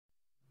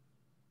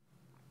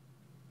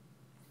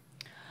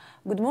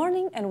Good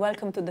morning and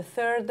welcome to the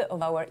third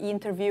of our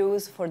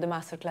interviews for the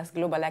Masterclass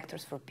Global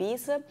Actors for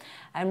Peace.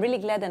 I'm really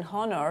glad and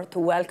honored to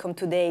welcome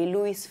today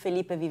Luis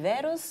Felipe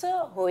Viveros,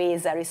 who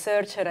is a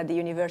researcher at the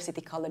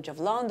University College of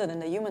London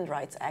and a human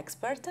rights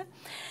expert,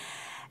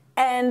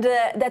 and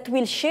that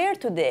will share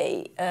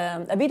today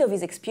a bit of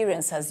his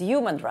experience as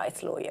human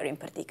rights lawyer in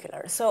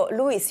particular. So,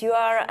 Luis, you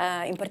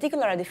are in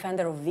particular a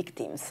defender of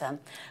victims.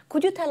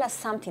 Could you tell us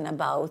something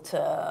about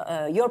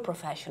your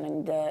profession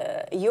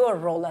and your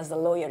role as a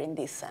lawyer in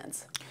this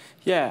sense?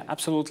 Yeah,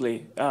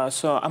 absolutely.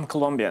 So I'm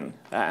Colombian,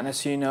 and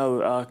as you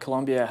know,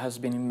 Colombia has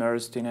been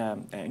immersed in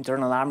an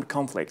internal armed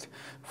conflict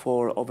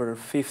for over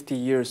 50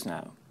 years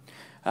now.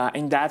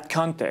 In that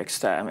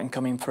context, and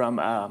coming from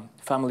a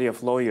family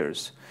of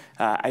lawyers,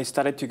 I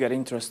started to get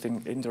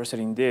interested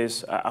in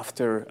this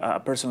after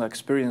a personal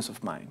experience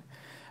of mine.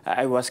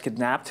 I was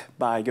kidnapped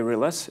by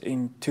guerrillas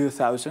in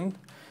 2000.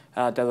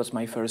 That was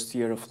my first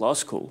year of law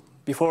school.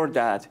 Before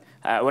that,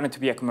 I wanted to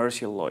be a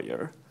commercial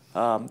lawyer.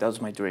 That was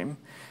my dream.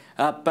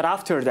 But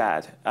after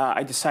that,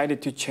 I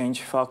decided to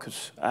change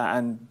focus,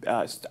 and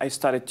I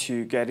started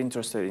to get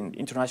interested in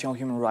international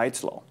human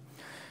rights law.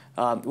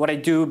 What I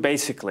do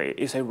basically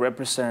is I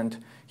represent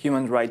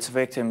human rights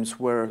victims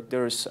where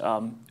there's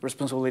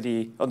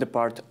responsibility on the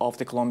part of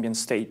the Colombian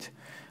state.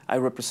 I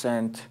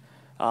represent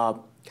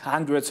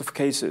hundreds of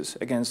cases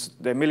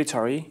against the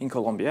military in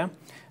Colombia,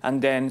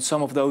 and then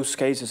some of those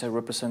cases I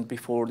represent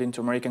before the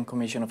Inter-American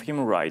Commission of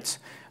Human Rights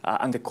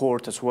and the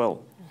court as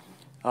well.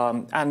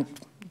 And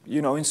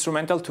you know,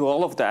 instrumental to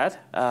all of that,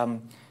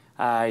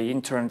 I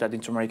interned at the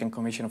Inter-American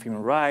Commission of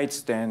Human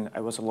Rights, then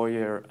I was a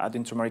lawyer at the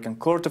Inter-American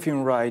Court of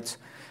Human Rights,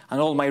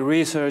 and all my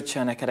research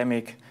and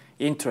academic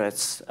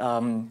interests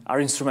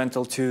are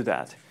instrumental to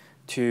that,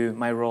 to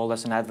my role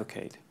as an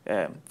advocate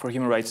for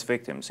human rights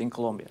victims in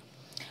Colombia.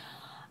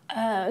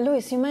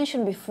 Luis, you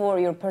mentioned before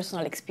your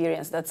personal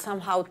experience that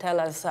somehow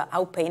tell us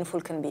how painful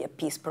can be a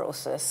peace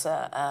process,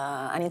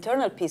 an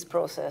internal peace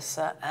process.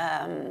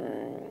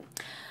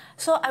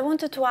 So I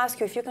wanted to ask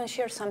you if you can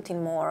share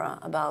something more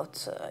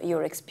about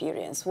your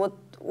experience.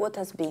 What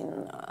has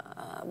been,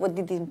 what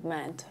did it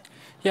mean?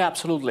 Yeah,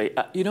 absolutely.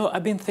 You know,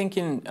 I've been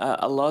thinking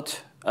a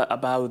lot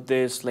about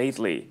this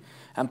lately,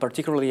 and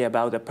particularly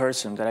about a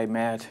person that I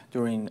met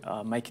during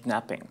my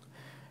kidnapping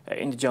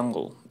in the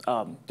jungle.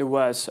 There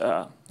was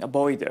a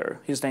boy there.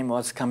 His name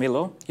was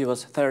Camilo. He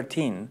was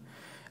 13.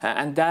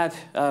 And that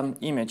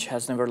image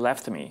has never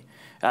left me.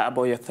 A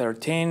boy of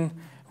 13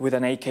 with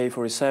an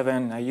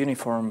AK-47, a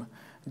uniform.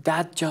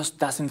 That just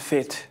doesn't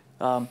fit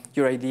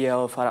your idea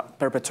of a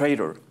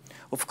perpetrator.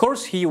 Of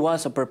course, he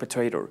was a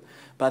perpetrator,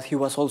 but he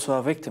was also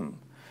a victim.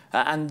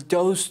 And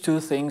those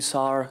two things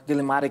are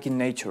dilemmatic in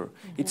nature.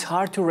 Mm-hmm. It's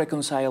hard to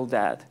reconcile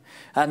that.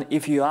 And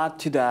if you add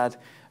to that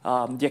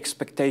the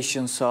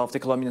expectations of the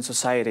Colombian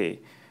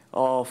society,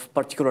 of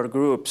particular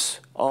groups,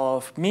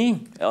 of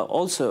me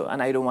also,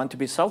 and I don't want to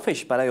be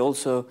selfish, but I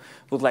also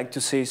would like to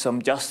see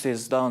some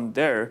justice done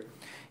there.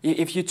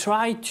 If you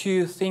try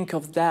to think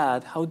of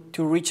that, how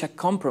to reach a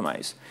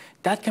compromise,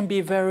 that can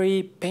be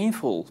very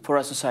painful for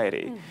a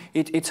society.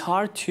 Mm. It's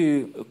hard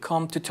to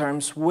come to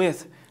terms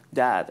with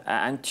that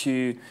and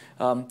to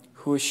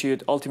who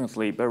should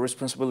ultimately bear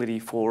responsibility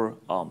for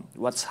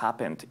what's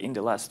happened in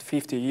the last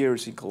 50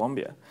 years in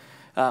Colombia.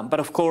 But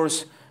of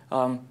course,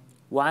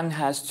 one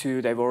has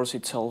to divorce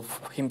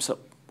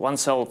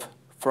oneself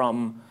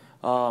from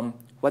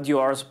what you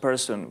are as a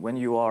person when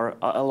you are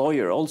a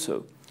lawyer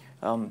also.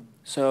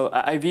 So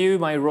I view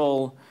my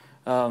role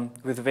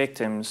with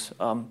victims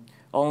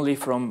only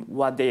from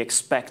what they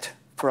expect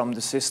from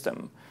the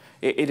system.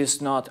 It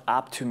is not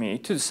up to me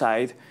to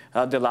decide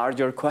the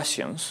larger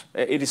questions.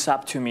 It is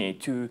up to me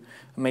to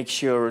make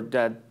sure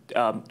that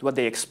what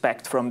they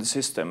expect from the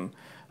system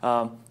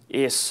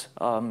is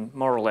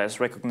more or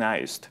less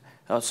recognized.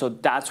 So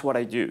that's what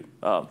I do.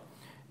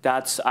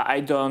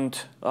 I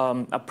don't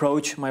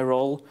approach my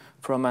role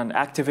from an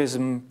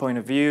activism point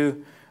of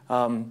view.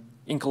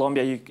 In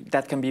Colombia,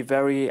 that can be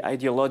very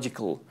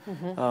ideological,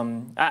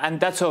 and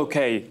that's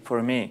okay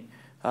for me.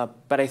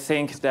 But I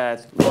think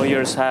that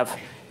lawyers have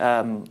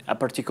a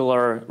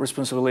particular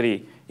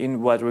responsibility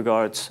in what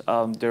regards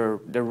their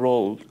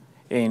role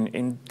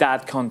in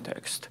that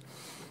context.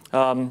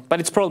 But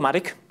it's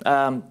problematic.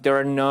 There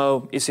are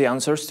no easy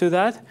answers to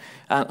that,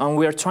 and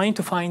we are trying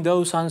to find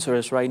those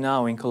answers right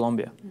now in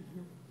Colombia.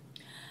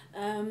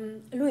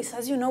 Luis,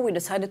 as you know, we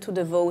decided to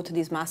devote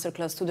this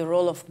masterclass to the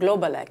role of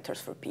global actors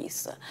for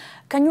peace.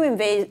 Can you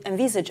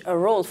envisage a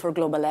role for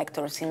global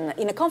actors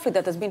in a conflict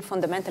that has been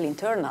fundamentally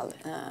internal?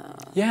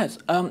 Yes,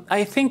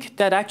 I think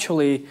that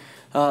actually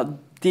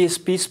this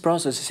peace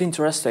process is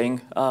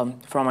interesting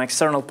from an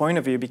external point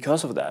of view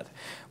because of that.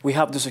 We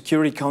have the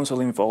Security Council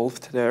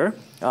involved there.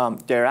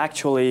 They're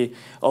actually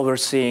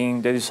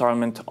overseeing the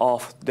disarmament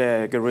of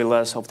the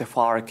guerrillas of the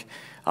FARC.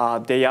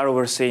 They are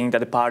overseeing that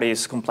the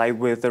parties comply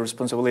with the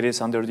responsibilities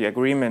under the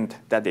agreement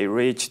that they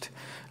reached.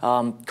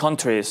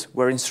 Countries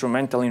were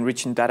instrumental in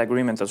reaching that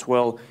agreement as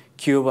well,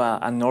 Cuba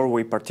and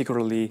Norway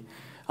particularly.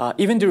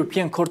 Even the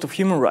European Court of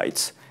Human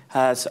Rights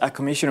has a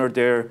commissioner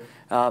there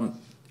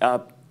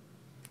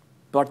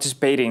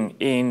participating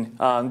in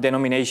the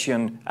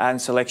nomination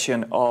and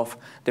selection of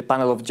the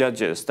panel of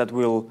judges that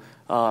will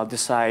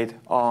decide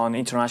on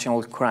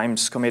international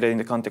crimes committed in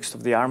the context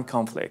of the armed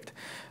conflict.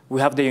 We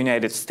have the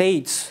United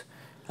States,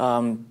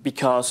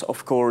 because,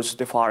 of course,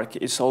 the FARC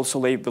is also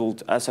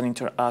labeled as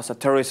a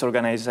terrorist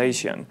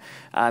organization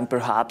and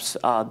perhaps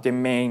the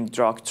main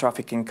drug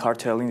trafficking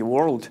cartel in the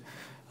world.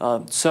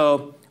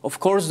 So, of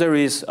course, there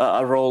is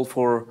a role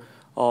for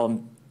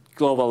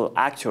global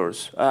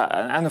actors.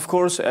 And, of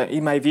course,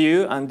 in my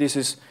view, and this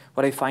is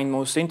what I find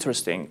most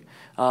interesting,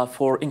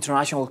 for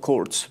international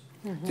courts.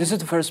 Mm-hmm. This is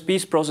the first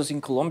peace process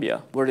in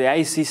Colombia, where the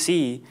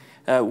ICC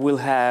will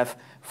have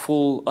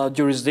full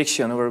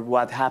jurisdiction over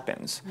what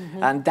happens.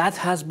 Mm-hmm. And that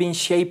has been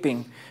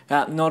shaping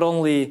not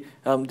only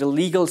the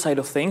legal side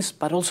of things,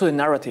 but also the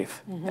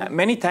narrative. Mm-hmm.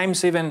 Many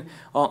times even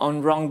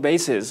on wrong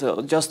basis,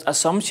 just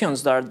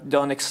assumptions that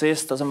don't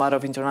exist as a matter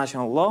of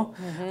international law.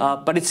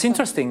 Mm-hmm. But it's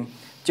interesting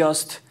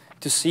just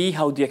to see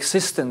how the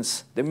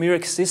existence, the mere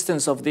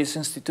existence of these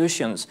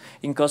institutions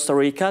in Costa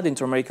Rica, the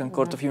Inter-American mm-hmm.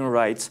 Court of Human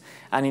Rights,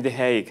 and in The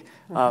Hague,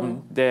 mm-hmm.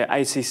 The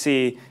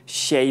ICC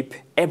shape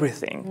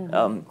everything.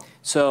 Mm-hmm.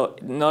 So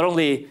not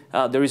only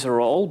there is a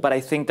role, but I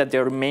think that they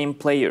are main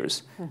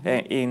players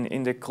mm-hmm.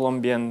 In the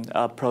Colombian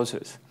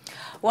process.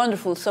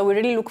 Wonderful. So we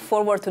really look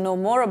forward to know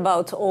more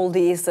about all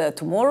these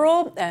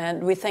tomorrow.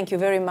 And we thank you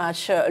very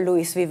much,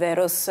 Luis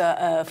Viveros,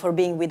 for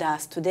being with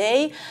us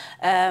today.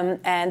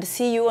 And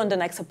see you on the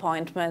next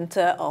appointment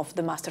of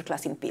the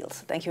Masterclass in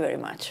Peels. Thank you very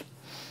much.